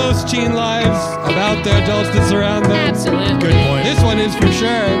aren't most teen lives about the adults that surround them? Absolutely. Good point. This one is for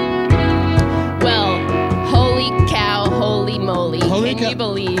sure. Well, holy cow, holy moly. Holy Can you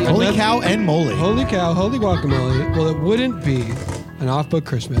believe? Holy cow and moly. Holy cow, holy guacamole. Well, it wouldn't be an off-book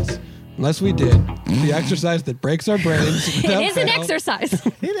Christmas unless we did the exercise that breaks our brains. It is an exercise.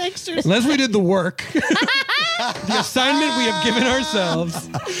 Unless we did the work. The assignment we have given ourselves.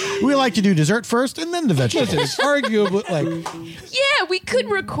 We like to do dessert first and then the vegetables. Listen, arguably, like, Yeah, we could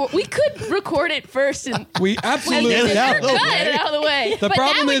record it first and we absolutely Get it out of the cut way. it out of the way. The But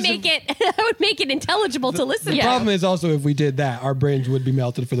problem that is would make it intelligible to listen the to. problem is also if we did that, our brains would be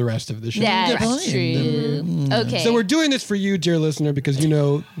melted for the rest of the show. That's true. Okay. So we're doing this for you, dear listener, because you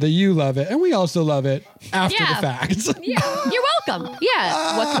know that you love it, and we also love it after Yeah. the fact. You're welcome.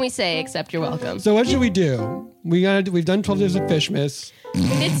 Yeah. What can we say except you're welcome? So what should we do? We've done 12 Days of Fishmas. We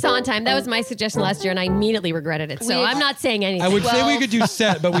did Sondheim. That was my suggestion last year, and I immediately regretted it. So I'm not saying anything. I would say we Well- could do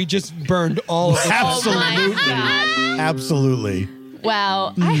set, but we just burned all of it. Oh my God. Absolutely.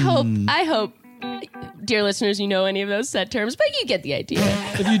 Wow. I hope, dear listeners, you know any of those set terms, but you get the idea.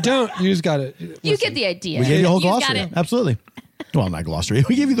 If you don't, you just got to. You get the idea. We gave you a whole You've got glossary. it. Absolutely. Well, not glossary.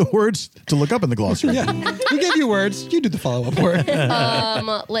 We gave you the words to look up in the glossary. Yeah. We gave you words. You do the follow-up word.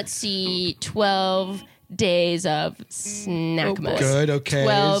 Let's see. 12 days of Snackmas. Good, okay.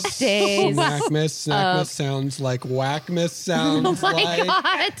 12 days. Snackmas sounds like Whackmas sounds Oh my like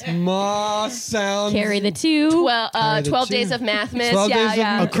God. Moss sounds. Carry the two. Well, the 12 two. days of Mathmas. 12 Yeah, days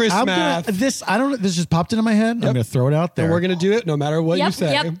yeah. of Chris I'm math. gonna, this just popped into my head. I'm going to throw it out there. And we're going to do it no matter what you Yep,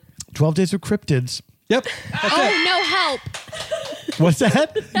 say. yep. 12 Days of Cryptids. Yep. Oh, no help. What's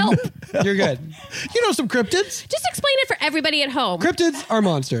that? Help. You're good. You know some cryptids? Just explain it for everybody at home. Cryptids are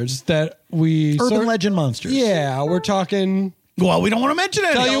monsters that we... Urban legend monsters. Yeah, we're talking... Well, we don't want to mention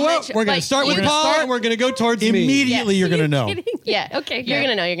it. Tell you Don't what, mention- we're going to but start with you're Paul gonna and we're going to go towards me. Immediately you're going to know. Yeah. Okay, You're going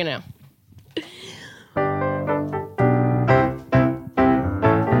to know. You're going to know.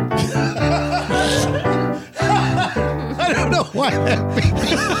 I don't know why.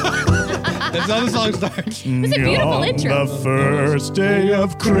 That's how the song starts. It's a beautiful On intro. the first day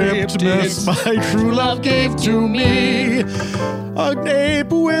of Cryptmas, my true love gave to me an ape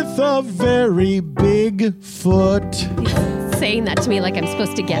with a very big foot. Saying that to me like I'm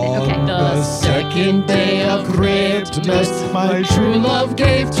supposed to get it. On Okay. the second day of Christmas, my true love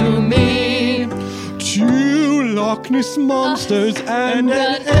gave to me 2 Loch Ness monsters and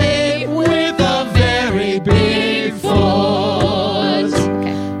an ape with a very big foot.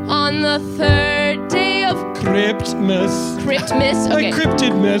 On the third day of Cryptmas. Cryptmas. Okay. A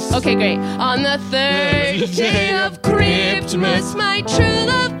cryptidmas. Okay, great. On the third day of Christmas, my true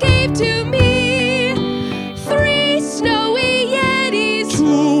love gave to me 3 snowy Yetis.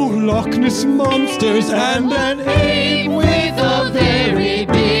 2 Loch Ness monsters and an ape with a very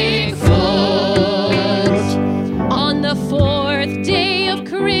big foot. On the 4th day of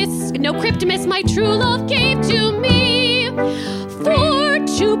Cryptmas, my true love gave to me 4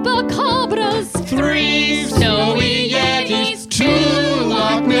 chupacabras, 3 snowy Yetis, 2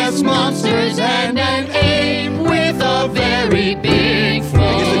 Loch Ness monsters, and an ape with a very big foot.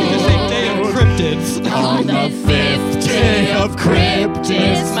 I guess we could just say Day of Cryptids. On the 5th Day of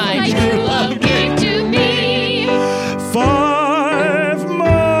Cryptids, My true love gave to me 5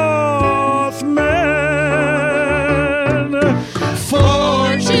 Mothmen, 4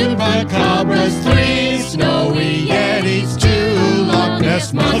 chupacabras, 3 snowy Yetis, 2 Loch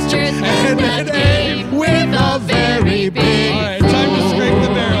Ness monsters, and an ape with a very big All right, time to scrape the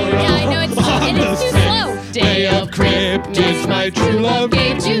barrel. Yeah, I know it's too slow. Day of Cryptids, my true love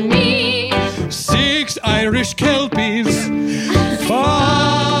gave to me 6 Irish Kelpies,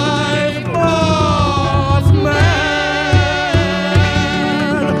 5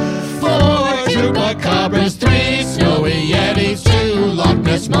 Mothman, 4 chupacabras, 3 snowy Yetis, 2 Loch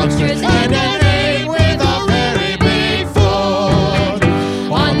Ness monsters, and an ape with a very big foot.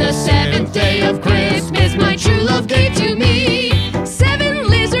 On the 7th day of Christmas, my true love gave to me 7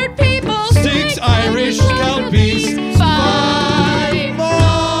 lizard people, 6 Irish Kelpies, 5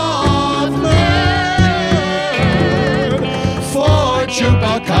 Mothman, 4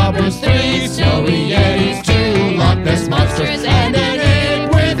 chupacabras, 3 snowy Yetis, 2 Loch Ness monsters, and an ape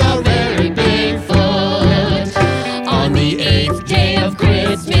with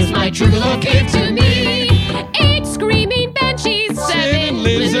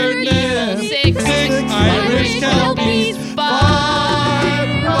Irish Kelpies, 5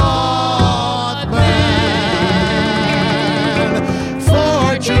 Mothman, 4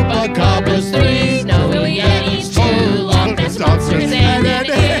 Chupacabras, 3 Snowy Yetis, 2 Loch Ness Monsters, and an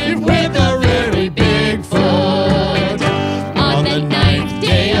 8 with a really big foot. On the 9th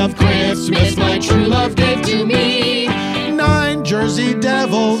day of Christmas, my true love gave to me 9 Jersey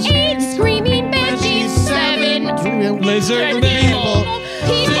Devils, 8 screaming banshees, 7 Lizard people,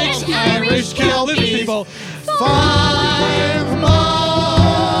 6 Irish Kelpie people, 5 Mothman,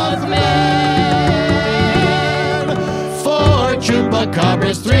 4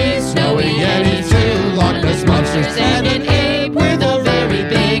 Chupacabras, 3 Snowy Yetis, 2 Loch Ness Monsters, and an 8 with a very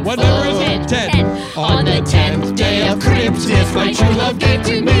big What number is foot. it? 10. On the 10th day of Christmas, my true love gave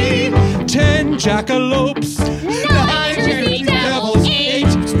to me 10 jackalopes, 9 Jersey Devils, 8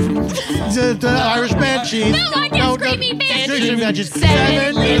 the Irish Banshees, screaming Screaming banshees, Banshees,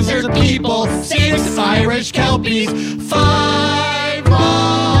 7 lizard people, 6 Irish Kelpies, 5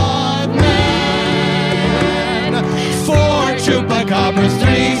 Mothman, 4 Chupacabras,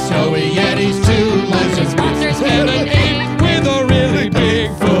 3 Snowy Yetis, 2 lizard monsters, and an 8 with a really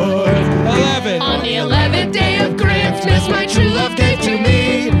big foot. 11. On the 11th day of Christmas, my true love gave to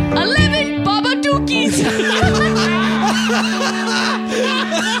me 11 Babadookies.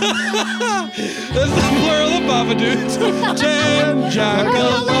 That's the plural of Babadooks. 10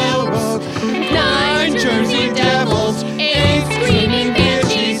 jackalopes, 9 Jersey Devils, 8 Screaming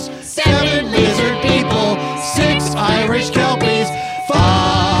Banshees, 7 Lizard People, 6 Irish Kelpies,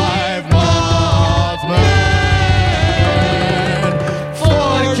 5 Mothman,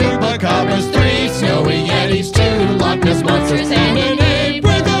 4 Chupacabras, 3 Snowy Yetis, 2 Loch Ness Monsters, and an 8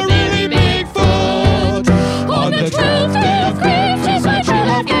 with a really big foot. On the 12th day of Christmas, my true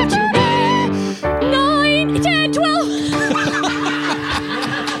love gave to me 9, 10, 12.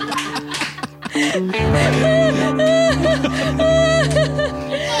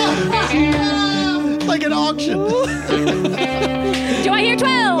 like an auction. Do I hear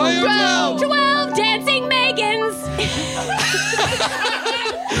 12? I hear 12. 12 dancing Megans.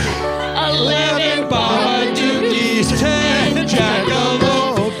 11 Babadookies, 10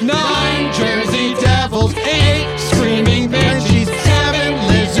 jackalope, 9 Jersey Devils, 8 Screaming Banshees, 7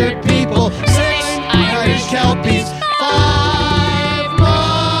 Lizard People, 6 Irish Kelpies, 5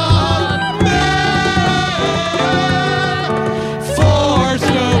 Mothman, 4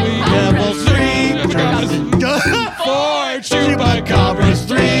 Snowy Devils, 4 Chupacabras,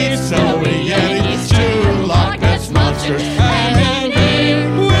 3 Snowy Yetis, 2 Loch Ness Monsters, and an 8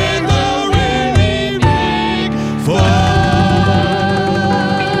 with a really big foot.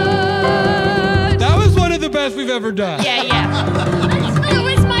 That was one of the best we've ever done. Yeah, yeah. It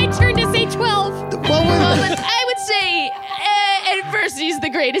was my turn to say 12. I would say adversity is the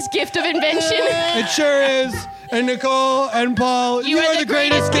greatest gift of invention. It sure is. And Nicole and Paul, you are the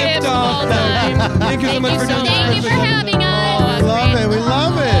greatest gift of all time. Thank you so much for doing this. Thank you for having us. We love it. We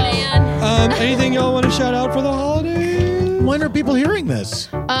love it. Anything y'all want to shout out for the holiday? When are people hearing this?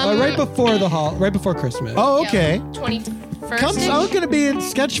 Right before Christmas. Oh, okay. 21st. I'm going to be in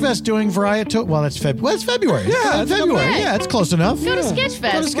Sketchfest doing Variety. Well, it's February. Well, it's February. Yeah, it's February. February. Yeah, it's close enough. Go to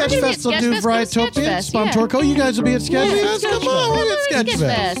Sketchfest. Go to Sketchfest. They'll do Varietopia. Spontorco. You guys will be at Sketchfest. Come on, we're at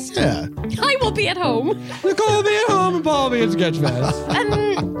Sketchfest. Yeah. I will be at home. Nicole will be at home and Paul will be at Sketchfest.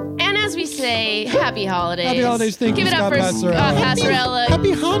 And as we say, happy holidays. Happy holidays. Thank Give you, it up Scott for Passarella. Passarella.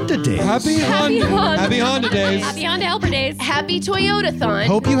 Happy Honda Days. Happy Honda Days. Happy Honda Helper Days. Happy Toyotathon.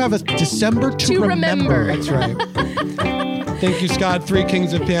 Hope you have a December to remember. That's right. Thank you, Scott. 3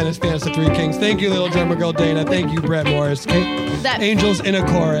 Kings of Pianists, Pianist of 3 Kings. Thank you, little drummer girl Dana. Thank you, Brett Morris. Angels in a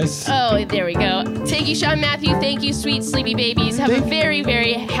Chorus. Oh, there we go. Thank you, Sean Matthew. Thank you, sweet sleepy babies. Have a very,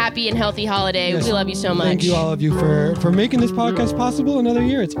 very happy and healthy holiday. Yes. We love you so much. Thank you, all of you, for making this podcast possible another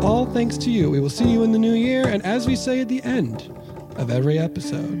year. It's all thanks to you. We will see you in the new year, and as we say at the end of every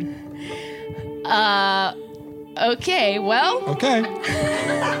episode. Okay, well. Okay.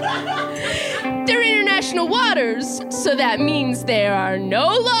 They're international waters, so that means there are no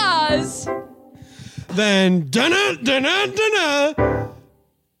laws. Then, dunna.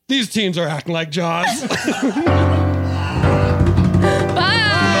 These teens are acting like Jaws.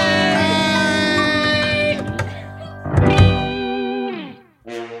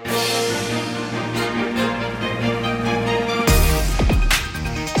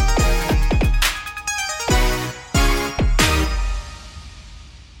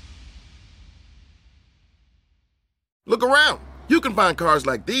 Look around. You can find cars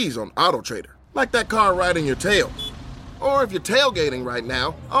like these on AutoTrader, like that car riding your tail. Or if you're tailgating right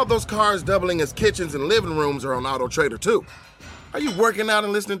now, all those cars doubling as kitchens and living rooms are on AutoTrader too. Are you working out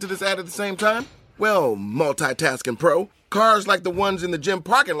and listening to this ad at the same time? Well, multitasking pro, cars like the ones in the gym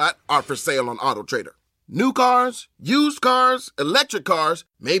parking lot are for sale on AutoTrader. New cars, used cars, electric cars,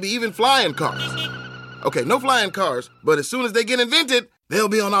 maybe even flying cars. Okay, no flying cars, but as soon as they get invented, they'll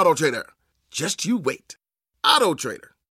be on AutoTrader. Just you wait. AutoTrader.